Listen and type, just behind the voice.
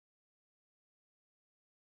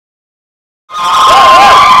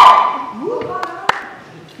I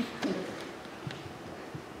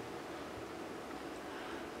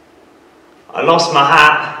lost my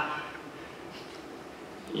hat.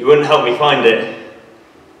 You wouldn't help me find it.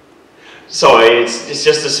 Sorry, it's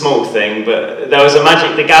just a small thing, but there was a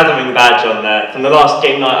Magic the Gathering badge on there from the last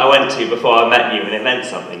game night I went to before I met you, and it meant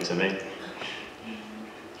something to me.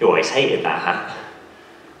 You always hated that hat.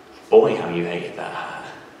 Boy, how you hated that hat.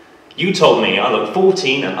 You told me I looked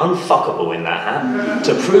 14 and unfuckable in that hat.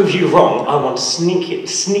 To prove you wrong, I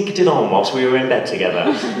sneaked it on whilst we were in bed together.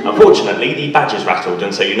 Unfortunately, the badges rattled,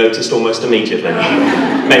 and so you noticed almost immediately.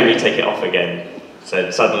 Made me take it off again.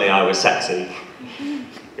 Said suddenly I was sexy.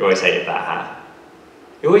 You always hated that hat.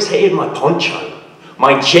 You always hated my poncho.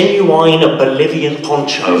 My genuine Bolivian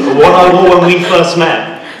poncho, the one I wore when we first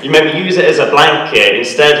met. You made me use it as a blanket,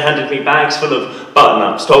 instead handed me bags full of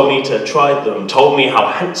button-ups, told me to try them, told me how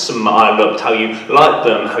handsome I looked, how you liked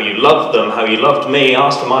them, how you loved me,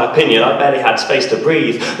 asked for my opinion. I barely had space to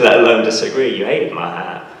breathe, let alone disagree. You hated my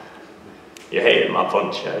hat. You hated my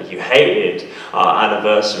poncho. You hated our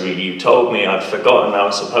anniversary. You told me I'd forgotten I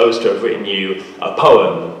was supposed to have written you a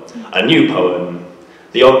poem, a new poem.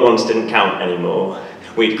 The old ones didn't count anymore.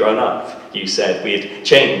 We'd grown up. You said we'd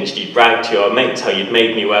changed. You'd bragged to your mates how you'd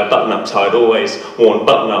made me wear button-ups. I'd always worn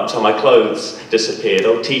button-ups, how my clothes disappeared,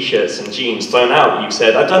 old t-shirts and jeans thrown out. You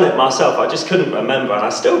said I'd done it myself, I just couldn't remember, and I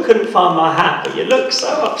still couldn't find my hat, but you looked so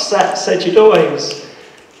upset, said you'd always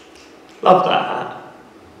loved that hat.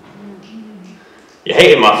 You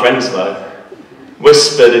hated my friends though.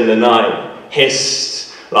 Whispered in the night, hissed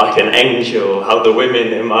like an angel, how the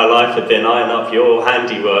women in my life had been eyeing up your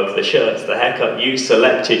handiwork, the shirts, the haircut you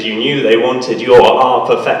selected. You knew they wanted our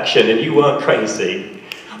perfection, and you weren't crazy.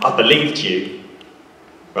 I believed you,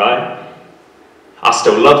 right? I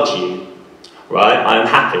still loved you, right? I am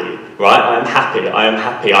happy, right? I am happy, I am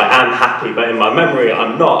happy, I am happy, but in my memory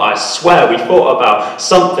I'm not. I swear we thought about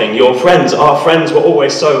something. Your friends, our friends were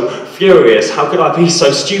always so furious. How could I be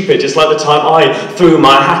so stupid? Just like the time I threw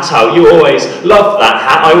my hat out. You always loved that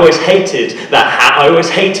hat. I always hated that hat. I always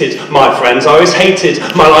hated my friends. I always hated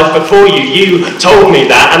my life before you. You told me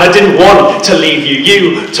that, and I didn't want to leave you.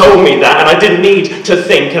 You told me that, and I didn't need to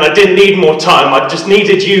think, and I didn't need more time. I just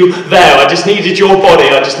needed you there. I just needed your body.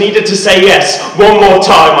 I just needed to say yes one more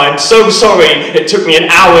time. I'm so sorry it took me an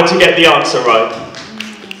hour to get the answer right.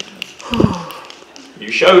 You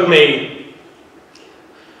showed me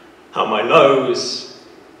how my nose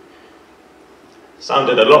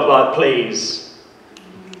sounded a lot like please.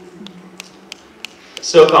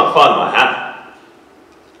 Still can't find my hat.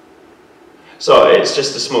 Sorry, it's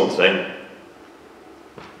just a small thing.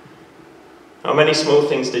 How many small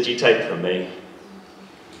things did you take from me?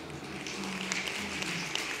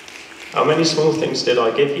 How many small things did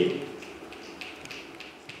I give you?